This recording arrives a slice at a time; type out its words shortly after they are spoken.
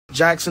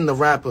Jackson the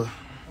rapper.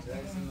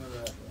 Jackson the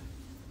rapper.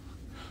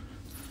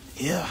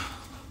 Yeah.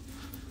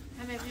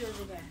 How many viewers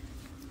you got?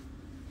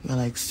 Got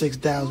like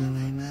 6,000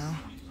 right now.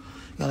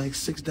 Got like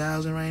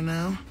 6,000 right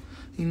now.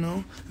 You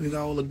know, we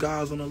got all the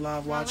guys on the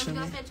live watching me.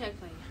 Let me go fit check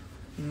for you.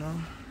 You know.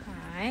 All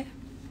right.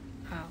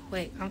 Oh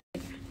wait, I'm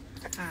thinking.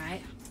 All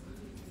right.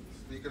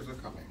 Speakers are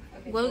coming.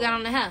 What we got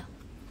on the hair?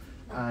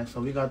 Alright,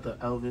 so we got the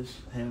Elvis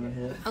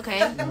hammerhead. Okay.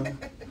 You know?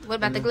 What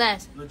about the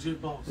glass? Legit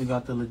boss. We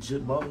got the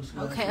legit boss.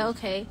 Okay,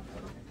 okay.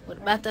 What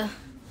about the?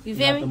 You We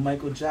feel got me? the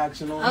Michael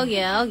Jackson on. Oh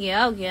yeah, oh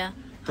yeah, oh yeah.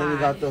 Then we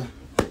got the.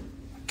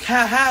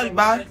 Howdy,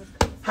 bud.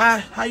 Hi,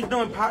 how you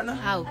doing, partner?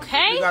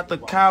 Okay. We got the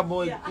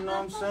cowboy. You know what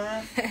I'm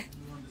saying?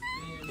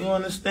 You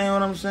understand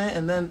what I'm saying?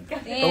 And then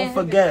don't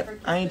forget,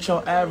 I ain't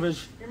your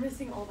average. You're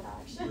missing all the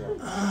action.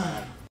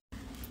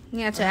 You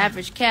got your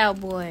average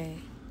cowboy.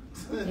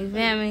 You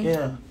feel me?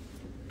 Yeah.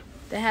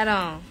 The hat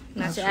on.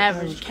 Not your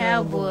average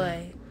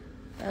cowboy.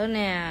 Oh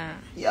now.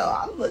 Yo,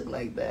 I look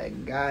like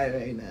that guy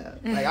right now.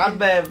 Like I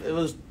bet if it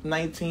was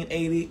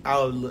 1980,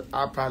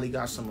 I probably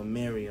got some of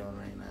Mary on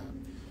right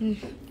now.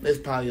 It's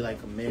probably like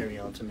a Mary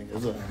on to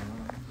niggas. Look.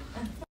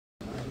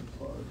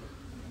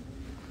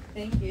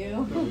 Thank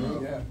you.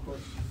 Yeah, of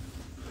course.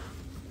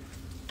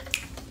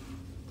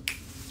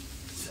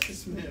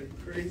 This man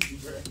crazy,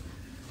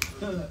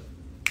 bro.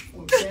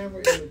 On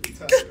camera, it would be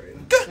tight right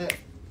now.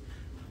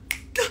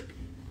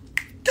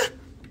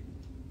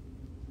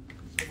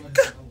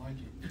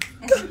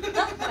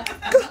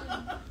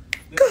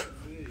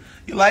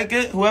 You like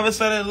it? Whoever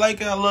said it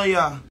like it, I love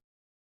y'all.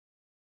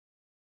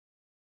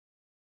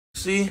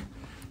 See?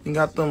 You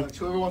got them.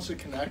 Whoever wants to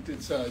connect,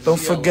 it's Don't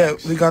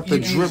forget, we got the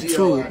drip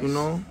too, you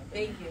know?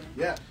 Thank you.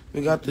 Yeah.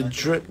 We got the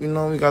drip, you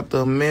know? We got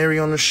the Mary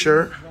on the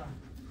shirt.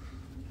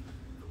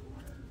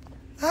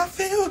 I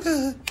feel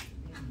good.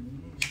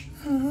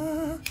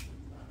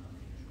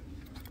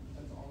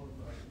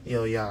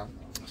 Yo, y'all.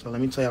 So let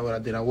me tell y'all what I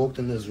did. I walked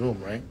in this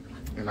room, right?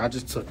 And I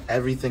just took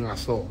everything I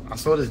saw. I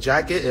saw this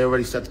jacket, it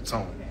already set the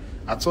tone.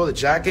 I saw the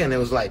jacket and it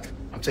was like,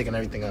 I'm taking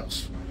everything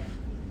else.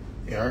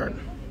 You heard?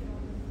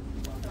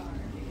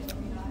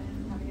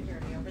 Having a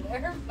journey over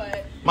there,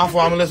 but My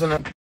fault, I'm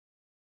listening.